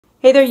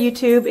Hey there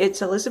YouTube, it's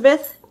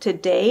Elizabeth.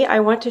 Today I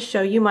want to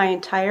show you my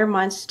entire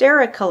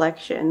Monstera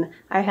collection.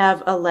 I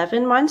have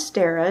 11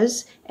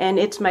 Monsteras and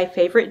it's my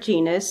favorite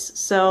genus,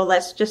 so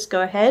let's just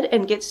go ahead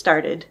and get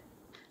started.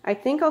 I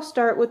think I'll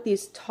start with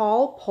these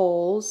tall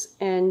poles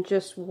and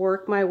just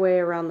work my way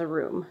around the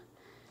room.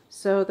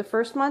 So the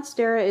first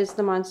Monstera is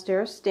the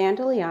Monstera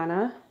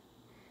standleyana,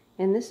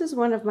 and this is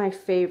one of my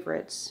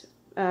favorites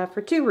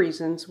for two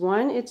reasons.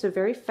 One, it's a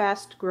very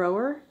fast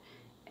grower.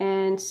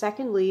 And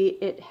secondly,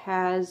 it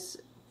has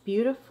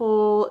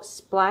beautiful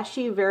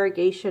splashy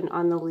variegation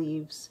on the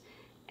leaves.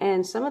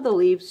 And some of the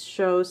leaves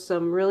show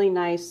some really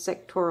nice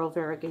sectoral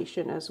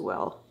variegation as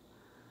well.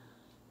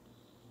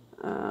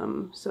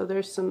 So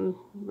there's some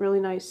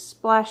really nice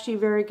splashy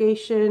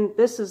variegation.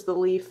 This is the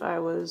leaf I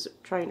was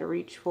trying to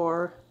reach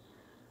for.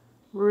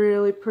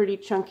 Really pretty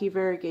chunky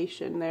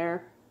variegation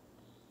there.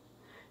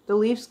 The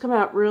leaves come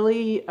out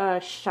really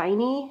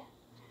shiny.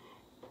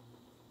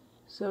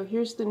 So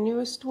here's the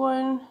newest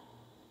one.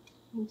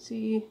 You can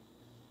see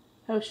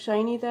how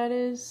shiny that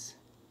is.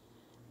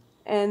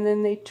 And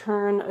then they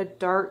turn a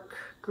dark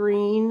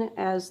green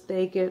as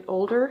they get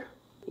older.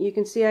 You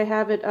can see I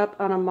have it up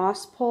on a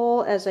moss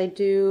pole as I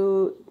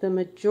do the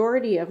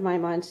majority of my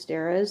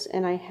Monsteras,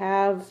 and I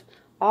have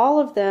all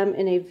of them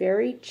in a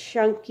very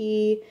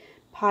chunky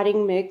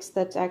potting mix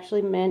that's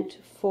actually meant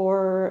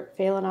for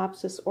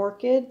Phalaenopsis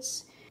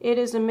orchids. It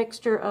is a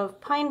mixture of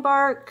pine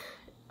bark,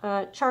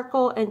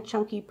 charcoal, and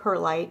chunky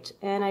perlite,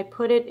 and I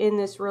put it in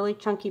this really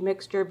chunky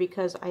mixture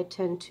because I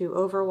tend to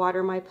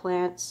overwater my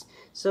plants,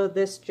 so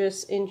this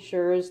just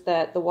ensures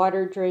that the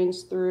water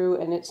drains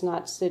through and it's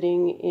not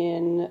sitting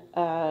in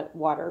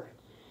water.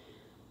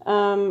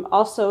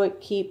 Also, it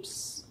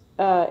keeps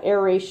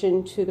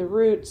aeration to the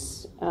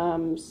roots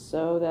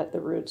so that the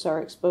roots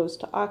are exposed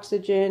to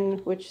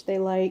oxygen, which they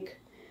like.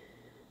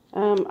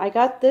 I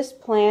got this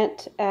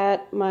plant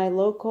at my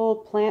local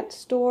plant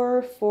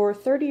store for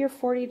 $30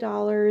 or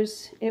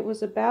 $40. It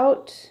was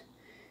about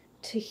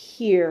to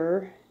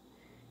here,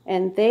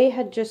 and they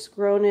had just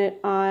grown it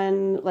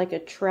on like a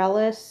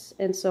trellis,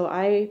 and so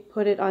I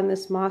put it on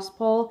this moss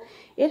pole.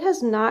 It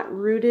has not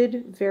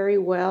rooted very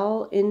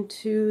well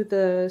into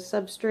the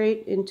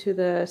substrate, into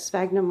the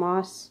sphagnum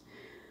moss,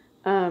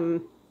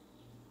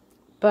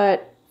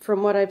 but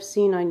from what I've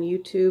seen on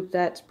YouTube,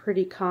 that's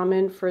pretty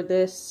common for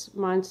this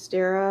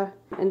Monstera.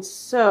 And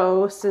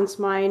so, since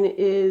mine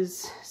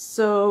is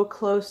so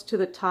close to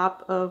the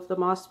top of the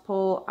moss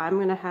pole, I'm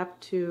going to have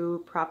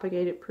to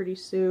propagate it pretty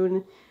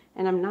soon.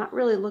 And I'm not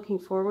really looking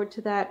forward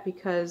to that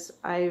because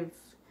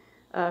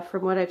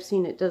from what I've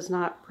seen, it does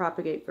not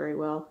propagate very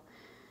well.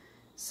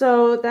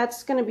 So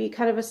that's going to be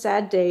kind of a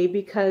sad day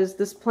because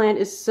this plant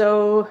is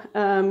so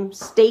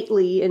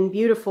stately and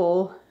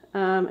beautiful.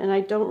 And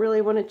I don't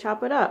really want to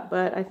chop it up,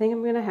 but I think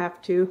I'm going to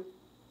have to.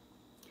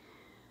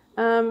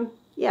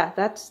 Yeah,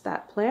 that's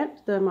that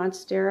plant, the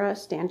Monstera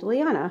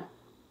standleyana.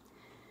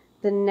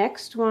 The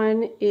next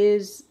one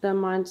is the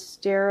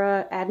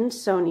Monstera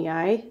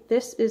adansonii.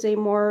 This is a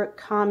more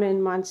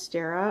common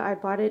Monstera. I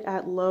bought it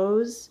at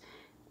Lowe's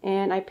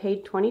and I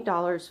paid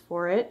 $20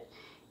 for it.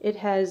 It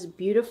has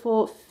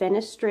beautiful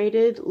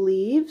fenestrated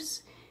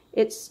leaves.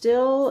 It's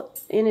still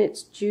in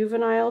its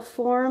juvenile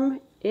form.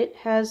 It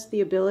has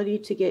the ability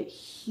to get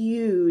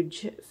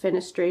huge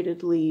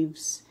fenestrated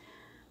leaves,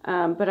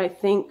 but I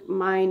think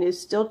mine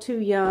is still too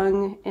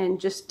young and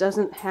just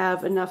doesn't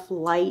have enough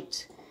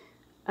light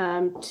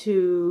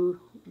to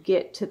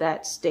get to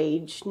that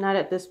stage, not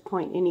at this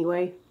point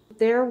anyway.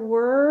 There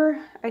were,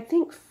 I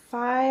think,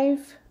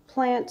 5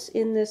 plants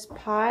in this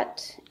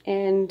pot,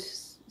 and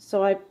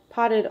so I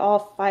potted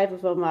all 5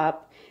 of them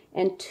up,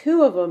 and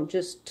 2 of them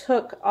just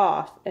took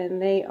off,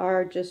 and they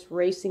are just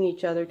racing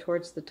each other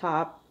towards the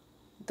top.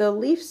 The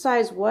leaf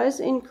size was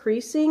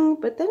increasing,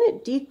 but then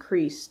it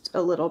decreased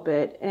a little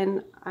bit,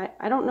 and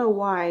I don't know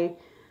why,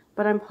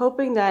 but I'm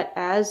hoping that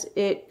as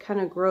it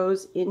kind of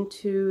grows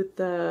into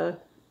the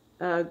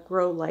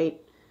grow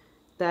light,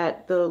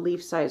 that the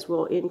leaf size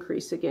will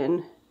increase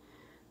again.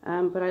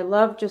 But I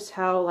love just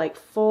how like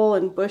full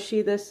and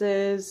bushy this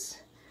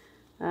is,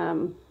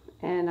 and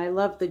I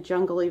love the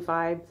jungly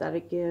vibe that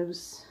it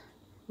gives.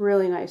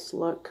 Really nice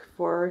look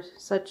for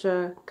such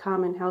a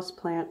common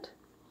houseplant.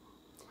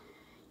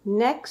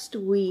 Next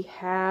we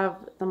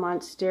have the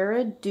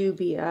Monstera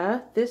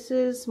dubia. This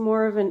is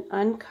more of an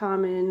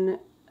uncommon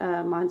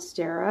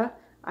Monstera.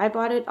 I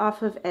bought it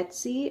off of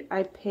Etsy.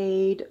 I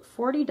paid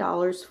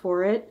 $40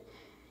 for it,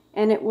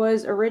 and it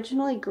was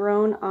originally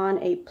grown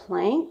on a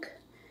plank.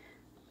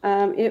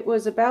 It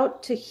was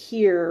about to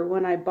here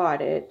when I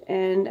bought it,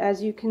 and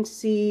as you can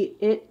see,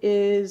 it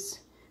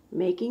is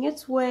making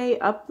its way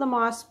up the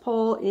moss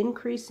pole,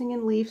 increasing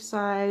in leaf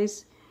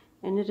size,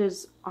 and it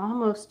is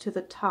almost to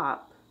the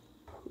top.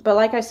 But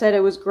like I said,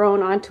 it was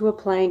grown onto a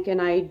plank, and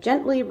I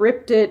gently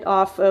ripped it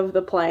off of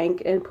the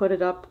plank and put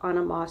it up on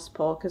a moss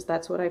pole because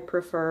that's what I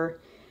prefer.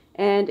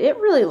 And it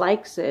really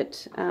likes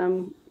it.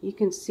 You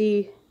can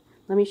see,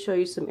 let me show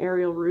you some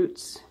aerial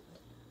roots.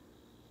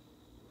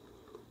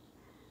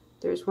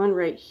 There's one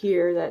right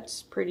here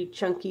that's pretty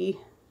chunky.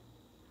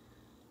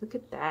 Look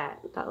at that.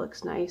 That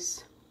looks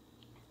nice.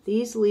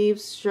 These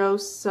leaves show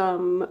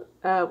some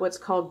what's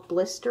called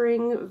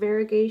blistering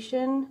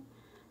variegation,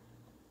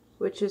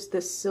 which is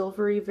this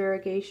silvery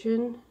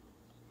variegation.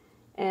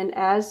 And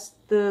as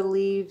the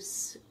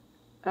leaves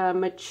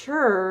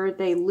mature,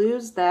 they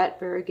lose that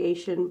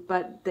variegation,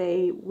 but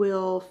they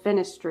will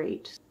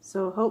fenestrate.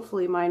 So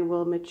hopefully mine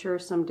will mature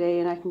someday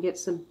and I can get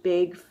some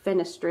big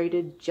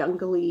fenestrated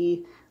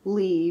jungly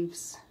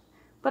leaves.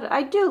 But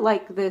I do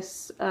like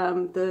this,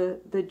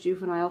 the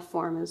juvenile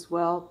form as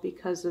well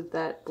because of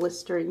that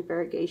blistering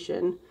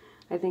variegation.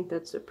 I think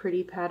that's a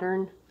pretty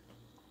pattern.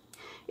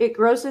 It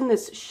grows in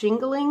this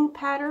shingling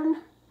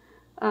pattern,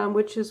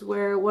 which is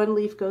where one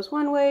leaf goes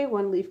one way,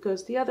 one leaf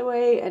goes the other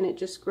way, and it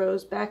just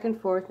grows back and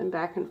forth and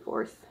back and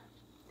forth.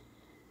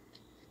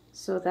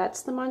 So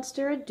that's the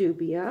Monstera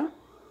dubia.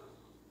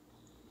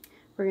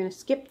 We're going to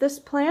skip this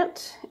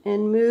plant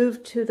and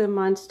move to the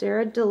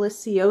Monstera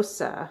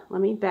deliciosa.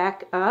 Let me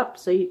back up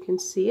so you can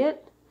see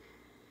it.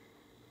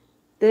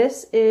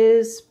 This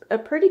is a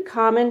pretty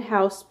common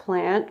house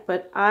plant,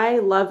 but I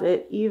love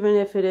it even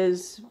if it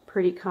is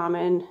pretty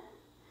common.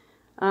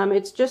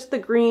 It's just the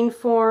green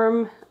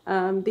form.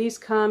 These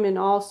come in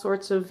all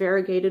sorts of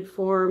variegated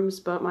forms,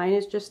 but mine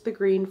is just the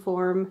green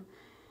form.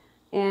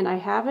 And I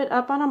have it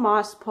up on a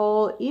moss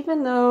pole.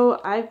 Even though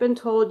I've been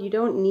told you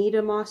don't need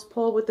a moss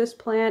pole with this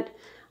plant,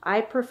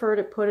 I prefer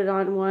to put it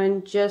on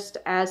one just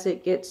as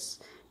it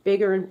gets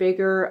bigger and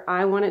bigger.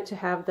 I want it to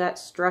have that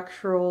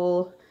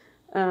structural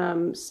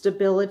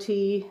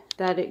stability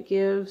that it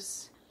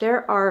gives.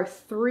 There are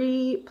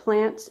 3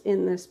 plants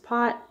in this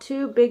pot,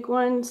 2 big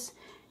ones,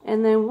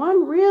 and then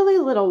one really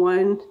little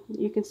one.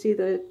 You can see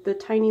the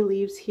tiny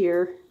leaves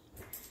here.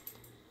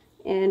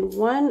 And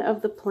one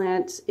of the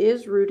plants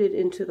is rooted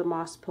into the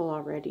moss pole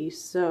already,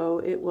 so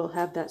it will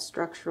have that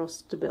structural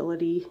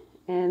stability.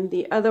 And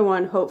the other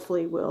one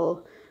hopefully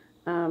will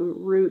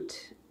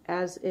root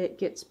as it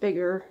gets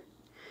bigger.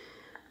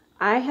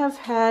 I have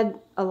had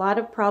a lot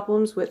of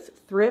problems with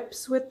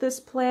thrips with this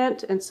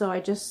plant, and so I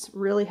just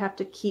really have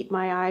to keep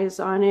my eyes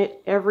on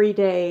it every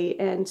day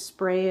and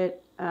spray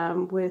it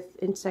with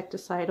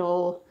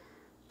insecticidal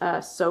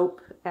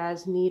soap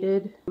as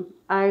needed.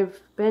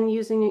 I've been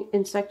using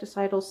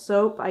insecticidal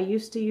soap. I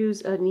used to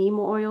use a neem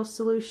oil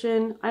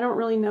solution. I don't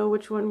really know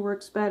which one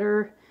works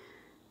better.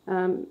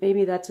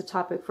 Maybe that's a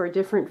topic for a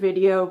different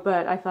video,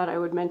 but I thought I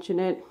would mention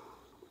it.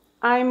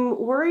 I'm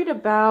worried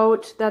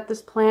about that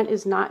this plant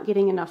is not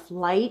getting enough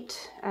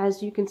light.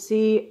 As you can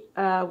see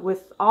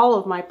with all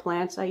of my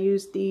plants, I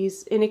use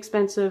these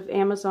inexpensive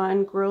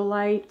Amazon grow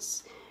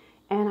lights,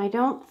 and I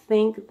don't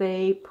think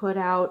they put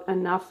out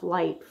enough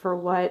light for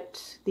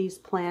what these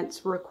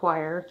plants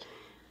require.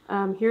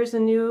 Here's a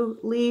new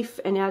leaf,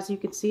 and as you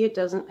can see, it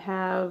doesn't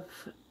have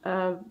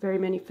very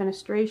many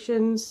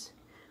fenestrations,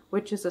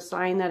 which is a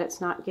sign that it's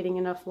not getting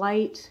enough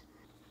light.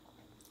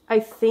 I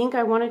think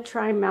I want to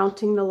try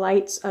mounting the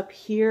lights up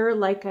here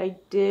like I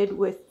did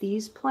with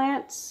these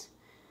plants.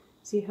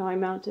 See how I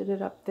mounted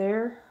it up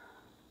there?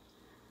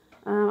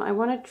 I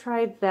want to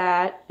try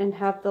that and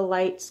have the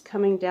lights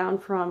coming down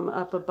from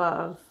up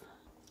above.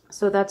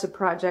 So that's a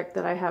project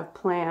that I have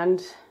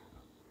planned.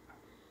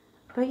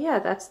 But yeah,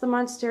 that's the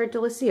Monstera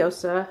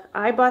deliciosa.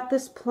 I bought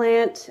this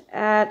plant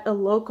at a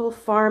local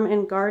farm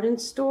and garden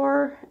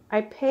store.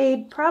 I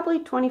paid probably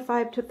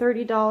 $25 to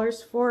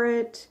 $30 for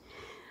it.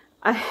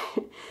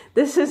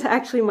 This is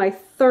actually my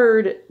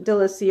 3rd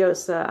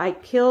deliciosa. I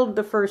killed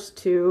the first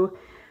 2.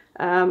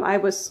 I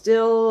was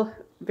still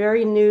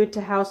very new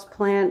to house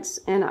plants,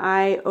 and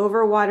I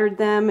overwatered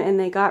them and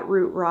they got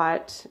root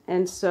rot.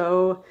 And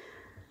so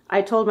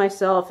I told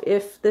myself,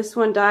 if this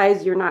one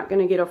dies, you're not going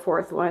to get a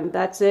 4th one.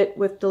 That's it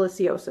with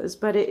deliciosas.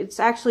 But it's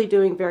actually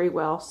doing very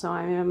well, so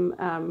I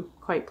am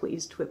quite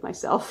pleased with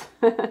myself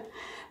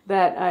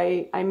that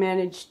I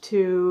managed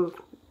to,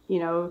 you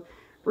know,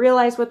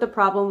 realize what the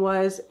problem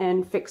was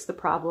and fix the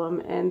problem.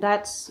 And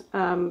that's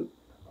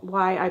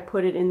why I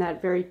put it in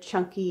that very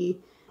chunky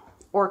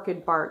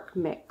orchid bark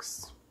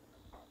mix.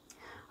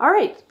 All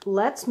right,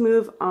 let's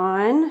move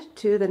on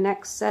to the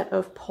next set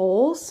of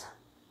poles.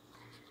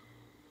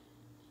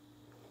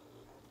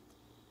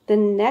 The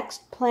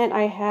next plant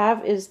I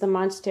have is the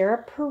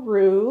Monstera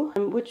Peru,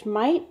 which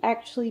might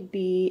actually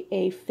be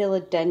a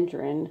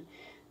philodendron,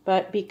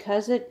 but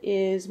because it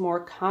is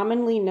more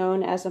commonly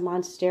known as a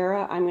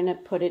monstera, I'm going to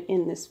put it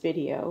in this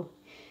video.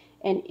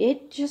 And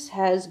it just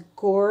has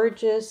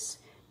gorgeous,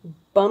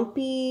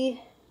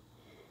 bumpy,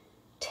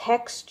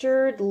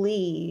 textured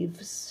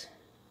leaves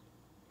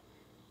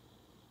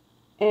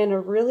and a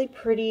really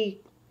pretty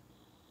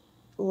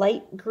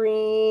light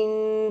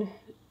green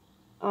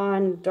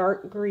on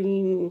dark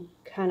green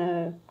kind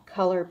of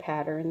color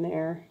pattern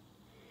there.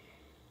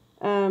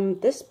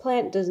 This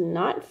plant does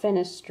not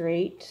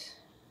fenestrate,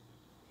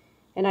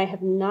 and I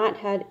have not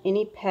had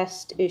any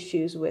pest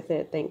issues with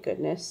it, thank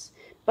goodness.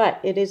 But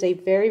it is a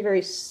very,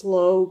 very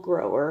slow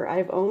grower.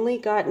 I've only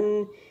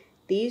gotten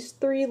these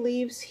 3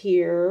 leaves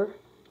here,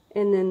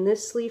 and then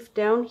this leaf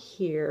down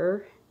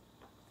here.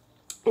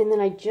 And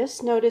then I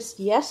just noticed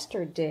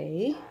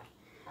yesterday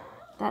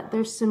that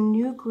there's some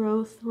new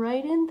growth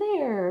right in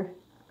there.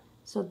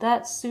 So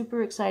that's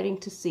super exciting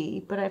to see.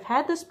 But I've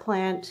had this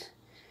plant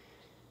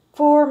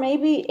for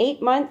maybe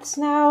 8 months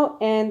now,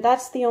 and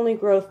that's the only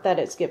growth that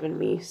it's given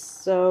me.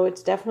 So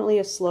it's definitely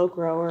a slow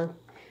grower.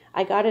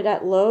 I got it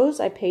at Lowe's.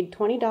 I paid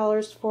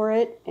 $20 for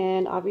it,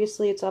 and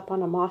obviously it's up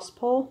on a moss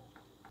pole.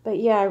 But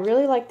yeah, I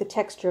really like the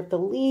texture of the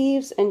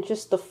leaves and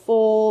just the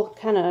full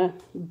kind of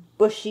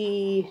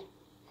bushy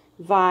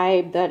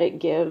vibe that it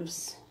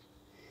gives.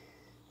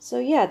 So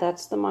yeah,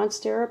 that's the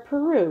Monstera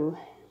Peru.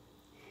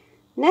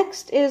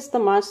 Next is the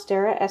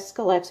Monstera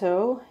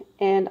Esqueleto,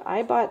 and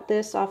I bought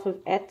this off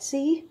of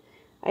Etsy.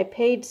 I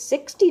paid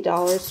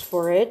 $60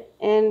 for it,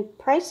 and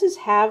prices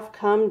have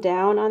come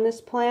down on this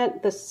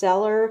plant. The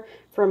seller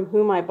from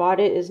whom I bought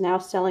it is now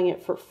selling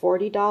it for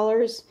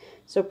 $40,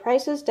 so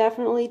prices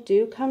definitely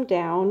do come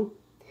down.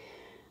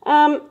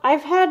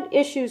 I've had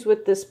issues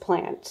with this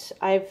plant.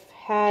 I've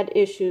had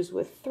issues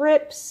with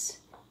thrips,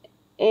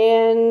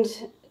 and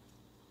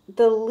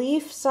the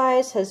leaf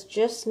size has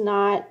just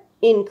not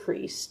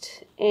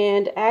increased.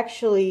 And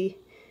actually,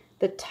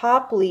 the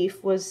top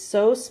leaf was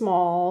so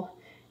small,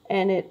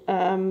 and it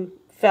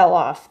fell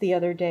off the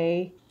other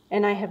day,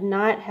 and I have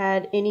not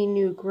had any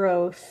new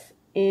growth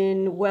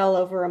in well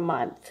over a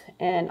month,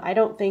 and I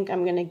don't think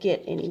I'm going to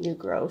get any new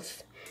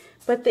growth.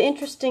 But the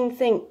interesting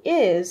thing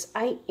is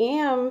I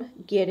am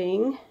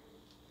getting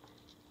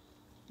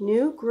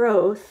new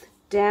growth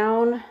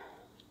down.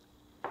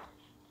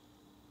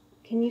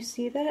 Can you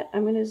see that?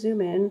 I'm going to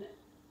zoom in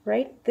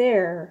right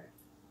there.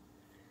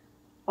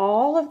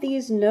 All of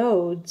these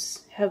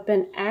nodes have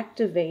been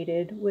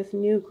activated with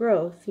new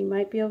growth. You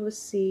might be able to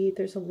see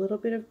there's a little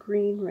bit of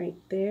green right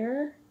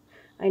there.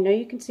 I know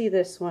you can see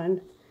this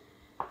one.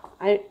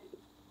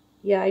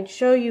 I'd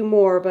show you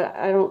more, but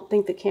I don't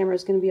think the camera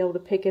is going to be able to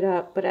pick it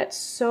up. But at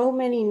so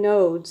many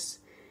nodes,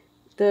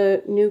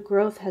 the new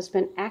growth has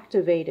been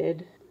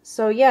activated.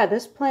 So yeah,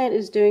 this plant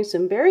is doing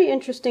some very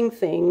interesting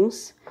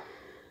things.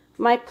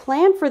 My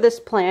plan for this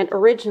plant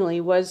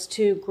originally was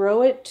to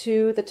grow it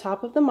to the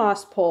top of the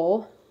moss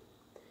pole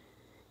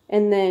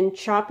and then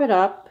chop it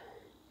up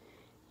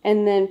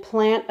and then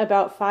plant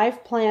about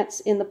 5 plants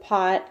in the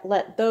pot,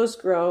 let those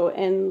grow,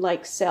 and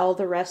like sell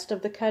the rest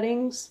of the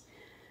cuttings.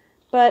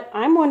 But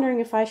I'm wondering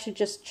if I should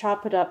just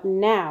chop it up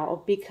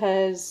now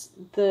because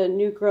the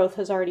new growth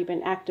has already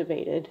been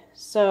activated.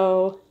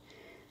 So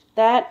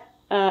that,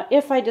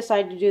 if I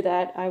decide to do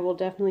that, I will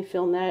definitely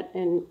film that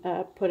and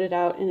put it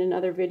out in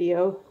another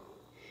video.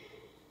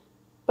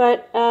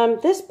 But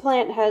this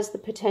plant has the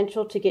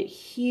potential to get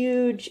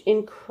huge,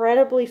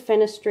 incredibly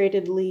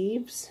fenestrated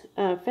leaves.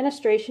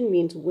 Fenestration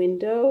means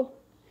window,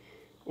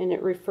 and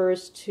it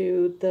refers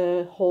to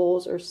the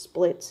holes or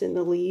splits in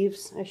the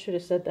leaves. I should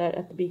have said that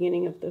at the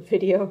beginning of the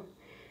video.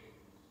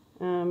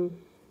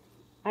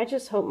 I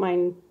just hope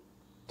mine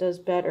does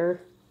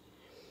better.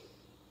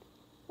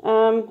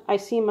 I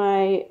see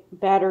my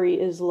battery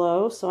is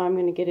low, so I'm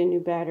going to get a new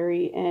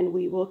battery and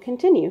we will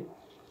continue.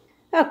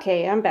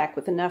 Okay, I'm back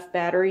with enough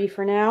battery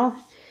for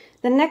now.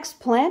 The next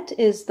plant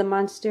is the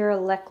Monstera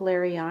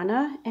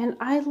lechleriana, and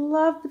I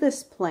love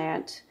this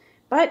plant,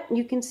 but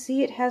you can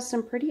see it has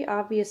some pretty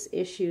obvious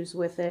issues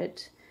with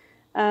it.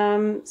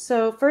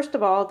 So first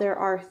of all, there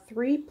are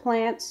 3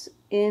 plants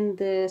in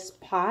this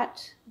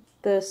pot.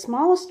 The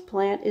smallest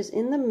plant is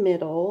in the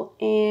middle,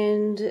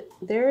 and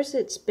there's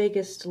its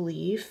biggest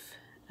leaf,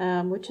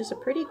 which is a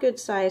pretty good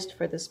sized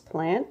for this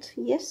plant.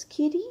 Yes,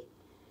 kitty?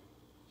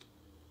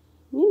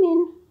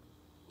 Newman.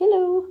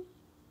 Hello.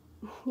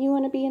 You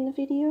want to be in the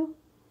video?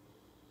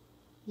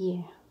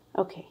 Yeah.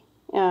 Okay.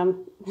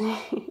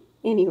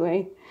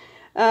 Anyway.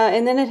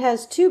 And then it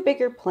has 2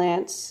 bigger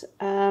plants.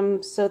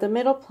 So the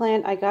middle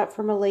plant I got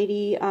from a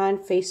lady on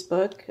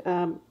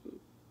Facebook,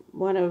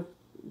 one of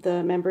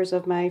the members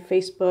of my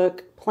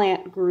Facebook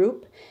plant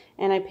group,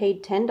 and I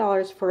paid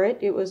 $10 for it.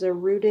 It was a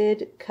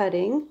rooted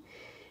cutting.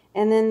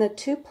 And then the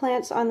 2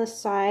 plants on the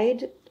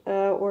side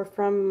or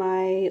from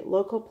my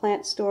local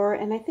plant store,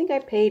 and I think I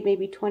paid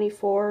maybe $24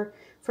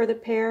 for the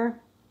pair.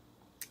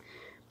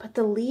 But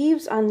the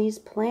leaves on these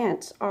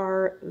plants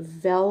are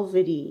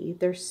velvety.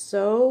 They're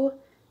so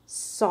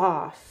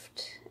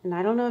soft, and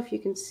I don't know if you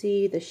can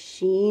see the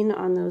sheen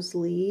on those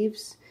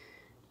leaves,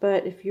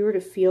 but if you were to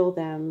feel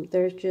them,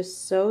 they're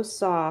just so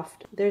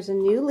soft. There's a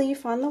new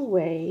leaf on the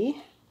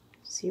way,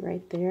 see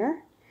right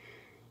there.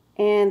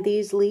 And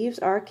these leaves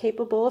are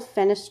capable of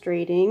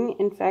fenestrating.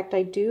 In fact,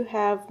 I do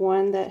have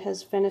one that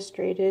has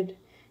fenestrated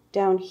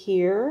down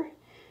here.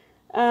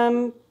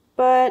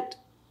 But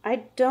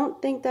I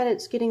don't think that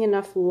it's getting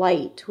enough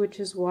light, which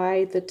is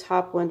why the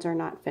top ones are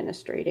not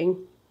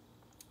fenestrating.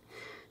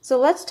 So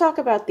let's talk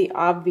about the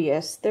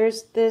obvious.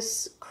 There's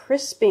this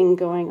crisping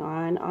going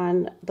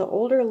on the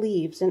older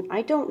leaves, and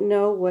I don't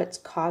know what's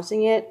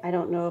causing it. I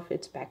don't know if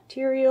it's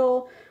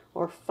bacterial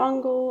or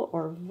fungal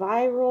or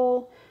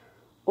viral,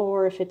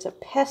 or if it's a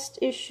pest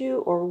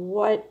issue, or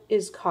what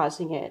is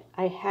causing it.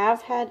 I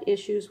have had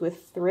issues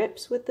with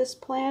thrips with this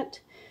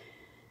plant,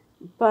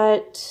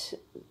 but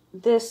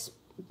this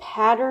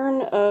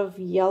pattern of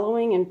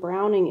yellowing and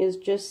browning is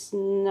just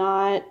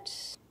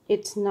not,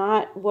 it's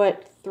not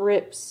what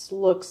thrips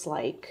looks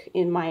like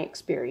in my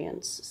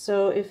experience.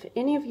 So if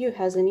any of you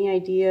has any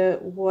idea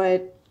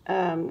what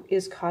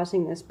is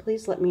causing this,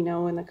 please let me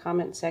know in the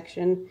comment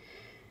section.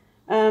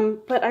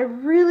 But I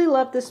really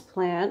love this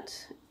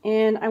plant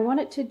and I want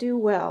it to do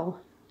well.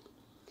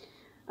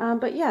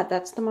 But yeah,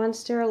 that's the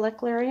Monstera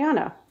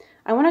lechleriana.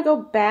 I want to go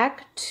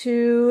back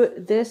to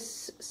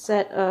this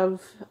set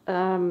of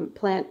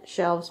plant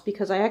shelves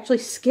because I actually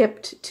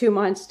skipped 2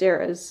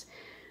 Monsteras.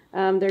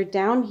 They're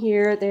down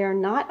here. They are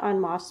not on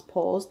moss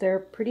poles. They're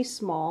pretty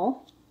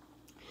small.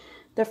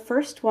 The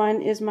first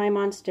one is my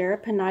Monstera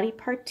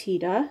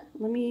pinnatipartita.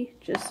 Let me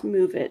just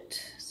move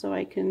it so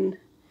I can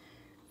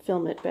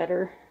film it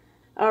better.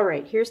 All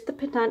right, here's the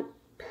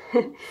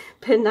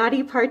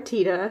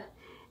pinnatipartita.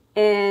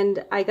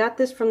 And I got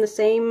this from the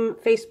same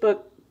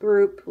Facebook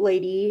group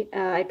lady.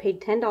 I paid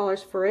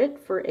 $10 for it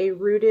for a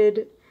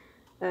rooted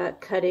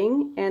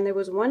cutting, and there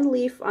was 1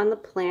 leaf on the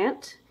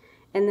plant,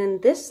 and then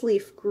this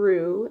leaf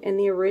grew and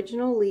the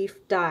original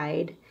leaf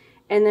died,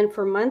 and then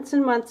for months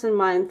and months and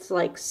months,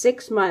 like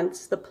 6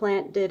 months, the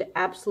plant did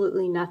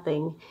absolutely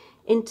nothing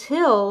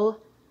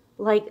until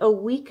like a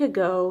week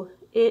ago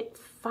it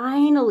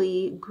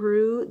finally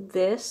grew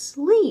this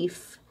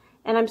leaf,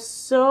 and I'm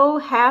so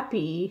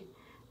happy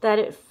that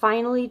it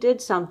finally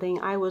did something.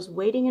 I was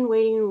waiting and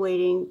waiting and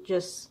waiting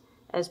just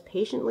as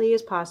patiently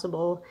as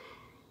possible.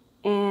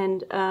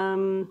 And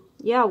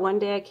yeah, one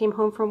day I came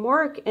home from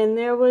work and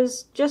there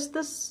was just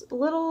this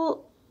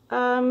little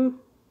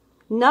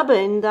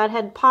nubbin that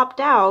had popped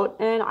out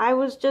and I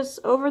was just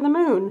over the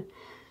moon.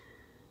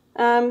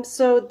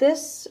 So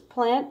this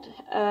plant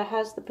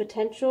has the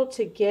potential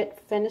to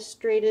get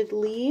fenestrated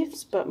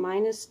leaves, but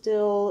mine is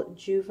still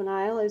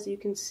juvenile, as you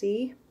can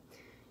see.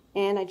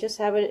 And I just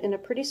have it in a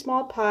pretty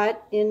small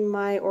pot in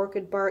my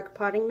orchid bark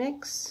potting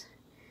mix.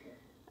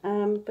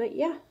 But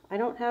yeah, I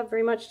don't have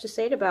very much to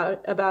say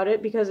about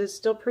it because it's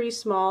still pretty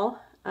small,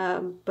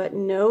 but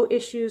no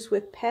issues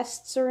with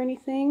pests or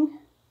anything.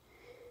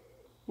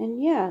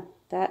 And yeah,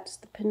 that's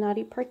the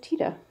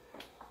pinnatipartita.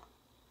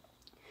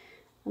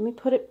 Let me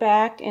put it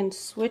back and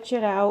switch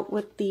it out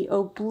with the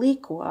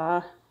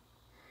obliqua.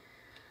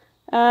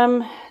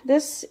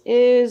 This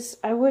is,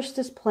 I wish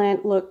this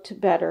plant looked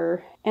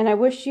better, and I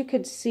wish you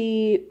could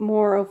see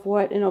more of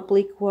what an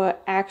obliqua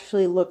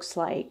actually looks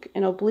like.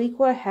 An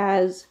obliqua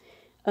has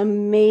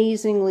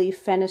amazingly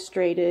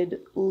fenestrated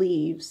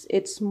leaves.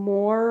 It's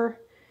more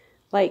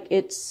like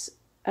it's,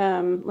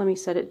 let me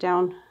set it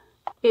down.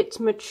 Its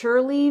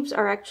mature leaves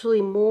are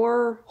actually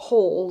more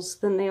holes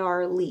than they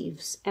are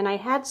leaves. And I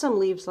had some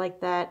leaves like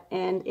that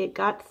and it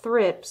got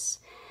thrips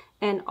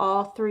and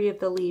all 3 of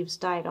the leaves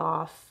died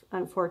off,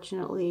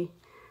 unfortunately.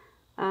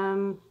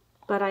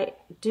 But I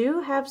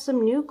do have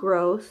some new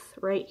growth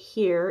right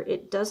here.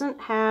 It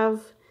doesn't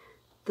have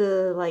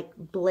the like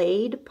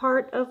blade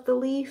part of the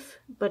leaf,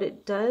 but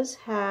it does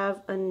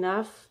have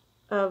enough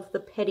of the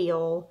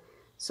petiole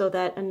so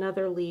that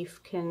another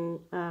leaf can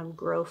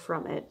grow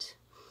from it.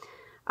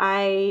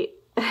 I'm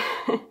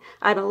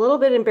a little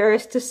bit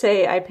embarrassed to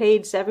say I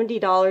paid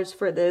 $70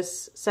 for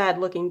this sad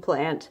looking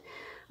plant.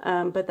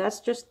 But that's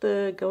just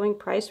the going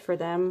price for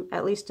them.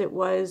 At least it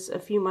was a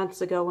few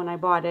months ago when I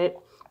bought it.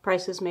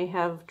 Prices may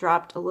have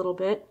dropped a little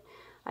bit.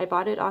 I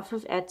bought it off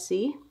of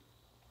Etsy.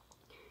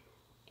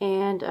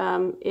 And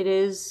it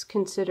is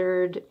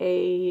considered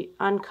a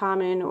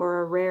uncommon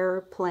or a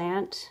rare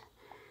plant.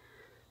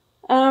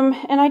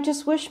 And I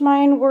just wish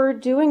mine were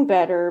doing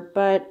better,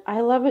 but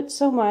I love it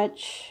so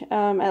much.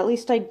 At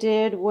least I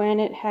did when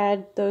it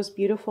had those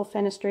beautiful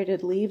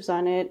fenestrated leaves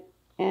on it.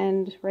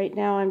 And right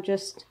now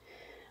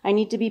I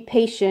need to be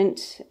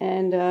patient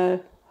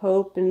and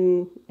hope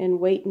and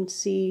wait and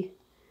see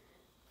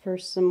for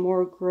some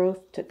more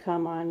growth to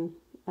come on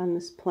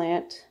this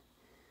plant.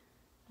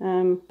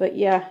 But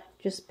yeah,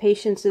 just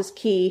patience is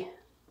key.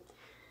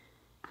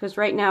 Because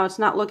right now it's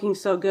not looking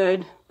so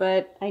good,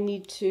 but I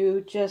need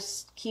to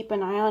just keep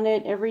an eye on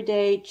it every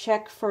day,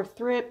 check for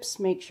thrips,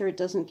 make sure it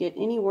doesn't get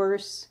any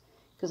worse,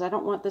 because I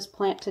don't want this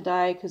plant to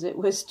die because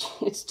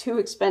it's too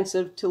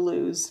expensive to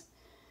lose.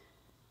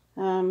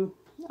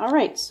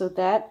 Alright, so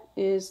that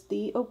is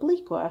the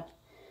obliqua.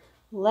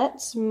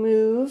 Let's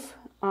move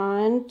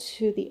on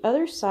to the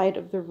other side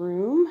of the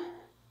room.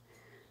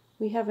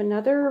 We have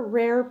another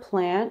rare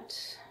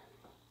plant,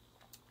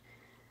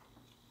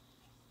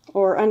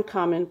 or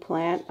uncommon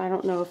plant. I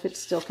don't know if it's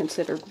still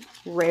considered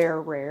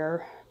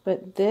rare,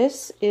 but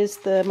this is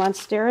the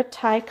Monstera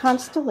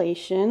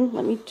Constellation.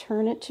 Let me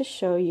turn it to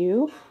show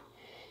you.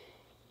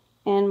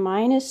 And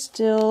mine is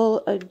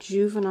still a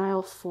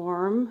juvenile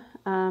form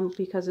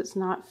because it's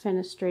not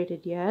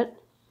fenestrated yet.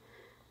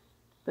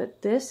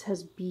 But this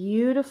has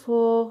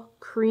beautiful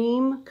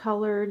cream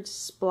colored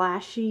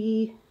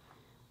splashy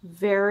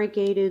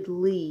variegated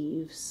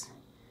leaves,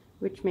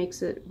 which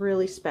makes it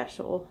really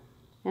special.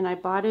 And I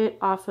bought it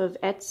off of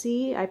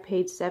Etsy. I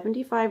paid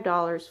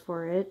 $75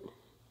 for it.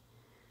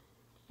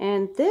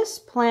 And this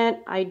plant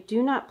I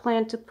do not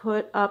plan to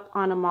put up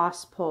on a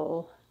moss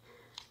pole.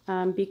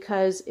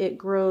 because it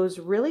grows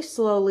really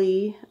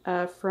slowly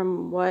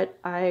from what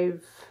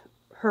I've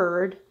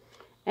heard.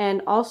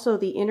 And also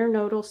the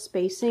internodal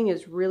spacing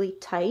is really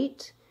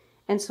tight.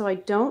 And so I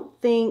don't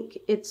think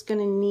it's going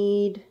to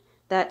need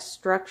that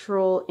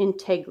structural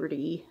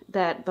integrity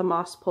that the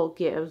moss pole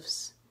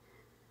gives.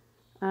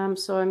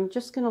 So I'm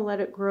just going to let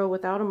it grow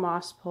without a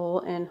moss pole,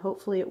 and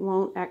hopefully it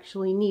won't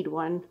actually need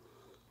one.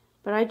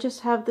 But I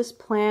just have this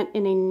plant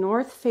in a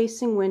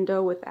north-facing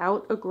window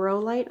without a grow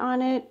light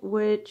on it,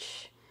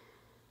 which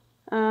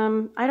I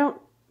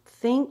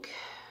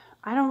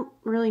don't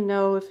really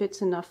know if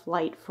it's enough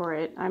light for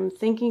it. I'm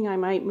thinking I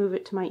might move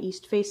it to my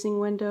east-facing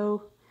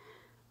window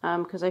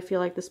because I feel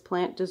like this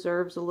plant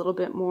deserves a little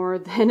bit more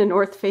than a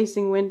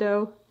north-facing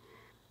window.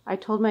 I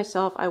told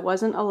myself I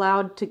wasn't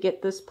allowed to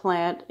get this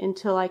plant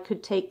until I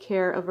could take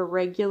care of a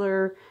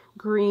regular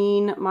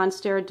green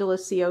Monstera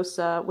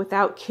deliciosa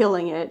without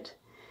killing it.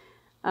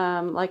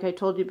 Like I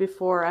told you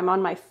before, I'm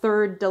on my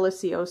third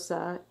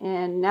deliciosa,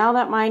 and now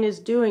that mine is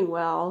doing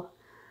well,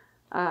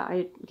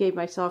 I gave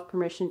myself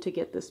permission to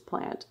get this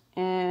plant,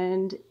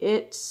 and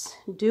it's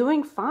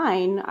doing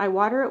fine. I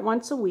water it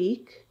once a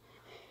week.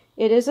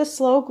 It is a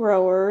slow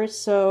grower,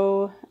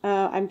 so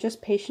I'm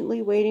just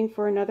patiently waiting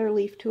for another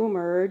leaf to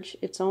emerge.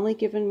 It's only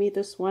given me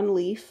this one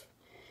leaf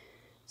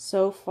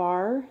so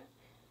far.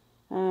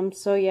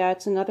 So yeah,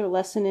 it's another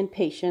lesson in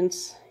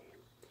patience.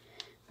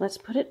 Let's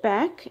put it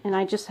back, and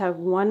I just have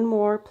one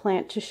more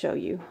plant to show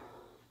you.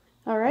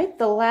 Alright,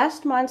 the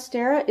last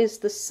Monstera is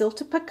the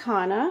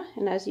siltepecana,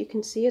 and as you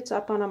can see, it's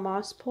up on a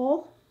moss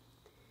pole.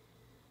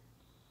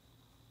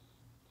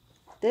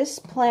 This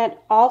plant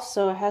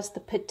also has the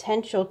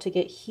potential to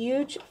get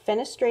huge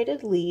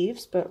fenestrated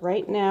leaves, but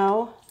right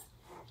now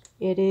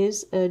it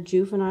is a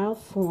juvenile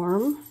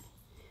form.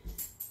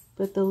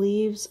 But the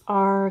leaves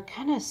are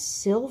kind of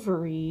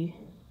silvery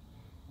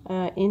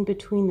in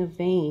between the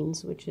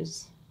veins, which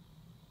is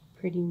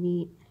pretty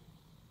neat.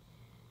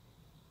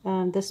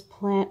 This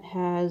plant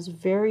has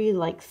very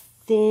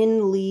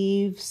thin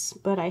leaves,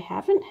 but I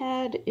haven't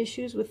had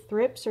issues with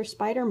thrips or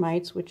spider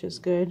mites, which is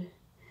good.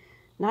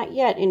 Not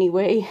yet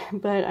anyway,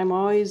 but I'm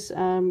always,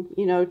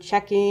 you know,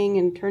 checking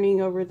and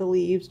turning over the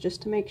leaves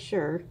just to make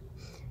sure.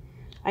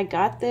 I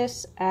got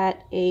this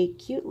at a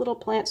cute little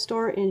plant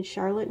store in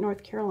Charlotte,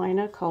 North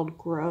Carolina called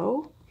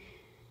Grow.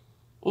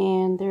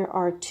 And there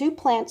are 2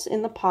 plants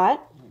in the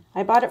pot.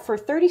 I bought it for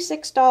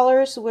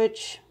 $36,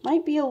 which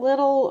might be a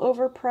little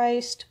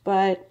overpriced,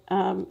 but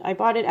I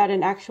bought it at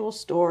an actual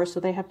store, so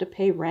they have to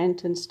pay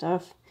rent and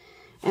stuff,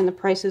 and the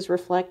prices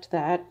reflect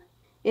that.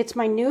 It's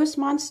my newest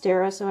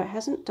Monstera, so it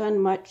hasn't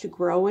done much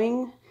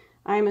growing.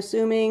 I'm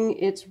assuming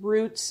its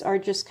roots are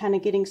just kind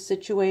of getting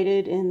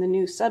situated in the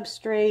new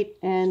substrate,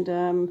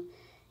 and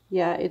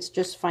yeah, it's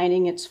just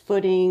finding its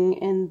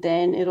footing, and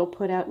then it'll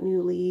put out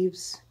new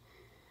leaves.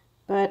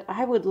 But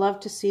I would love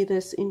to see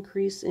this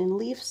increase in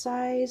leaf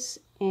size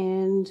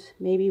and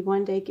maybe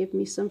one day give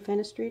me some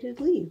fenestrated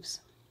leaves.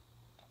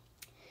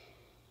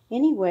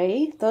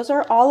 Anyway, those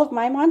are all of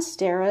my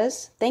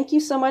Monsteras. Thank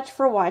you so much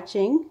for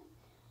watching.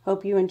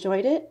 Hope you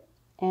enjoyed it,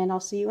 and I'll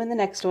see you in the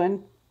next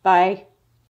one. Bye.